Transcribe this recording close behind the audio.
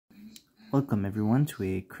Welcome everyone to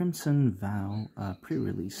a Crimson Vow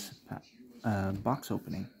pre-release box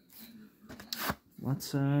opening.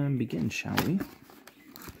 Let's begin, shall we?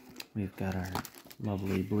 We've got our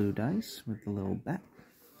lovely blue dice with the little bat.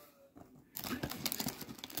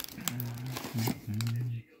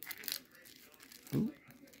 Ooh.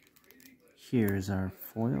 Here's our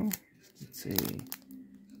foil. It's a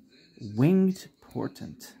winged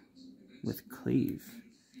portent with cleave.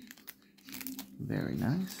 Very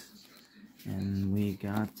nice. And we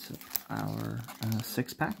got our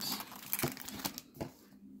 6 packs.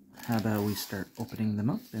 How about we start opening them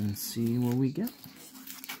up and see what we get?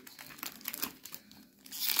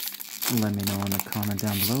 Let me know in the comment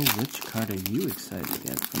down below which card are you excited to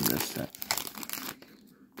get from this set.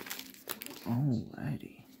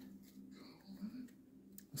 Alrighty.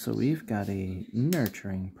 So we've got a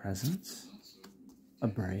Nurturing Presence, a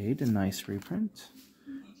Braid, a nice reprint,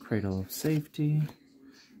 Cradle of Safety,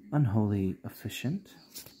 Unholy Efficient,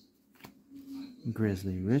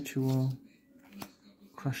 Grisly Ritual,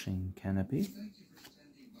 Crushing Canopy,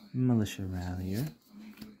 Militia Rallier,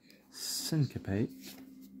 Syncopate,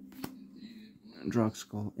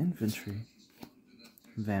 Drogskull Infantry,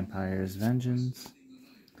 Vampire's Vengeance,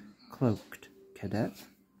 Cloaked Cadet,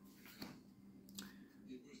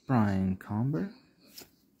 Brian Comber.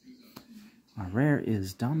 Our rare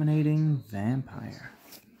is Dominating Vampire.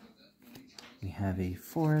 We have a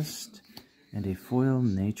Forest and a foil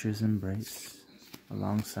Nature's Embrace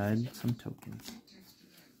alongside some tokens.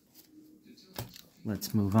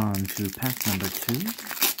 Let's move on to pack number 2.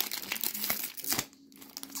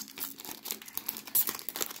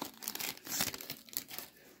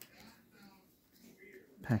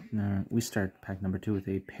 We start pack number 2 with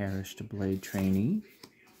a Perished Blade Trainee,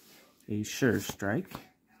 a Sure Strike,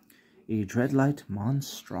 a Dreadlight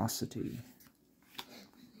Monstrosity,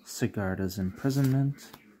 Sigarda's Imprisonment,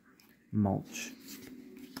 Mulch,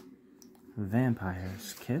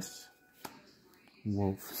 Vampire's Kiss,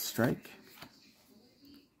 Wolf Strike,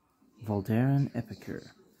 Voldaren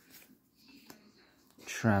Epicure,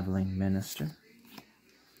 Traveling Minister,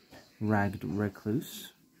 Ragged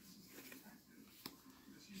Recluse,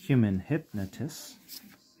 Human Hypnotist,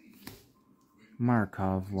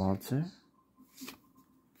 Markov Waltzer,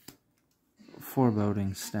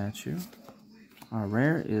 Foreboding Statue. Our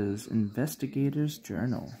rare is Investigator's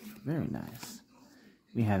Journal. Very nice.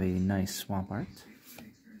 We have a nice Swamp Art,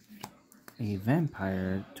 a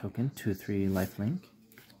Vampire token, 2/3 lifelink,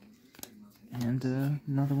 and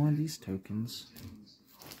another one of these tokens.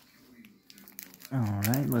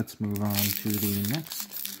 Alright, let's move on to the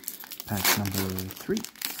next pack number 3.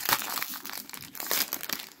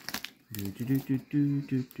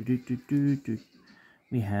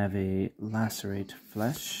 We have a Lacerate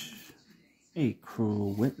Flesh, a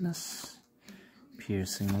Cruel Witness,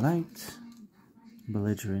 Piercing Light,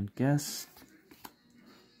 Belligerent Guest,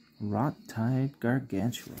 Rot-Tide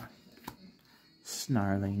Gargantua,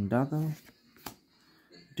 Snarling Doggo,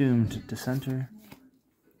 Doomed Dissenter,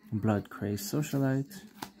 Blood-Crazed Socialite,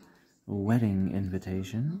 Wedding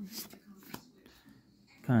Invitation,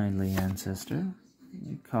 Kindly Ancestor,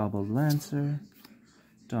 Cobbled Lancer,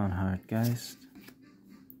 Dawnheart Geist,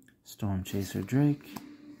 Stormchaser Drake,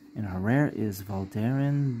 and our rare is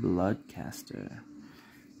Voldaren Bloodcaster.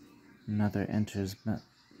 Another enters,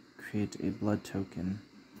 create a blood token.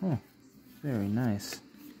 Oh, very nice.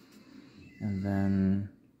 And then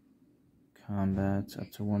combat,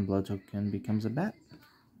 up to 1 blood token becomes a bat.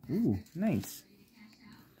 Ooh, nice.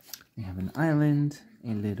 We have an island,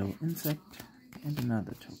 a little insect, and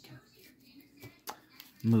another token.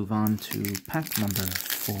 Move on to pack number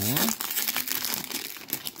 4.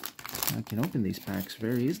 I can open these packs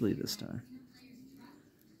very easily this time.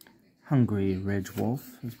 Hungry Ridge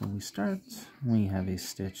Wolf is when we start. We have a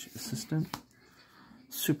Stitch Assistant,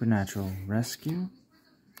 Supernatural Rescue,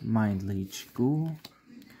 Mind Leech Ghoul,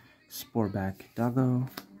 Sporeback Doggo,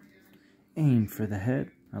 Aim for the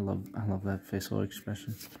Head. I love that facial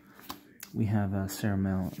expression. We have a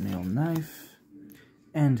Ceremonial Knife,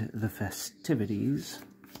 and the Festivities,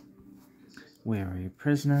 Weary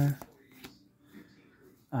Prisoner,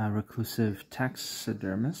 Reclusive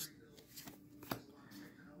Taxidermist,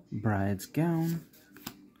 Bride's Gown,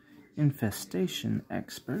 Infestation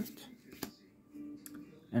Expert,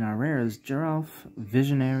 and our rare is Geralf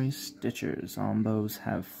Visionary Stitcher. Zombos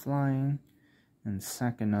have flying, and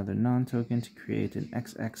sack another non-token to create an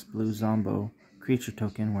XX blue Zombo creature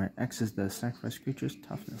token where X is the sacrifice creature's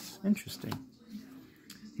toughness. Interesting.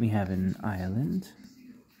 We have an island,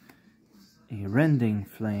 a Rending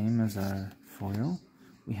Flame as our foil.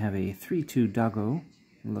 We have a 3/2 Doggo,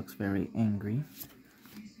 who looks very angry,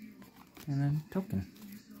 and a token.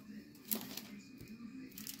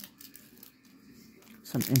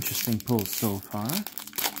 Some interesting pulls so far.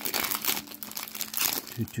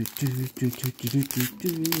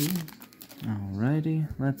 Alrighty,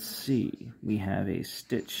 let's see. We have a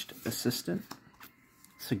Stitched Assistant,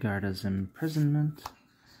 Sigarda's Imprisonment,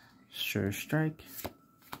 Sure Strike,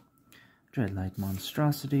 Dreadlight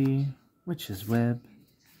Monstrosity, Witch's Web,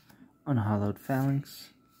 Unhallowed Phalanx,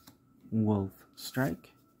 Wolf Strike,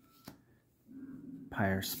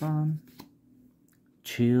 Pyre Spawn,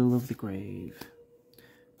 Chill of the Grave,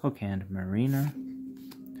 Hook-Hand Mariner,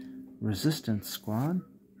 Resistance Squad,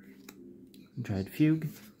 Dread Fugue,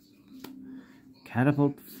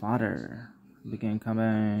 Catapult Fodder, Begin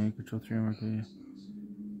Combat, Control 3 or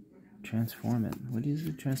Transform it. What does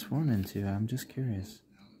it transform into? I'm just curious.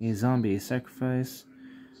 A zombie, sacrifice,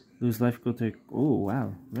 lose life, go take. Oh,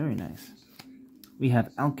 wow, very nice. We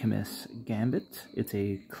have Alchemist Gambit. It's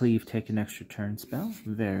a cleave, take an extra turn spell.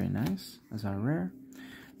 Very nice, as our rare.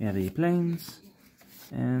 We have a Plains,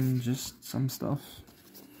 and just some stuff.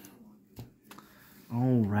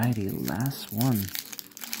 Alrighty, last one.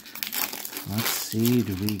 Let's see,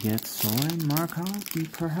 do we get Soren Markov,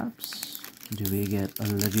 perhaps? Do we get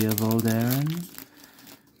Olivia Voldaren?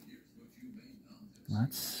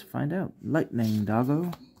 Let's find out. Lightning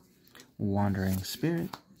Doggo, Wandering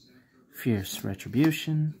Spirit, Fierce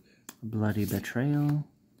Retribution, Bloody Betrayal,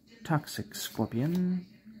 Toxic Scorpion,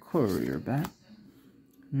 Courier Bat,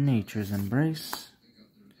 Nature's Embrace,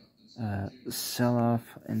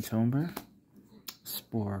 Sell-Off Entomber,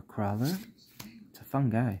 Spore Crawler, it's a fun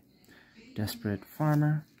guy, Desperate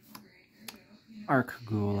Farmer,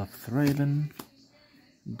 Arc-Ghoul of Thraben,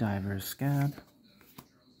 Diver's Scab,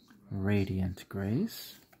 Radiant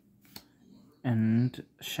Grace, and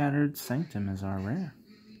Shattered Sanctum is our rare.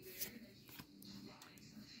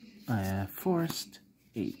 Forest,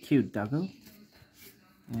 a cute doggo,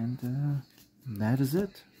 and that is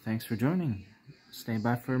it. Thanks for joining. Stay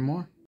by for more.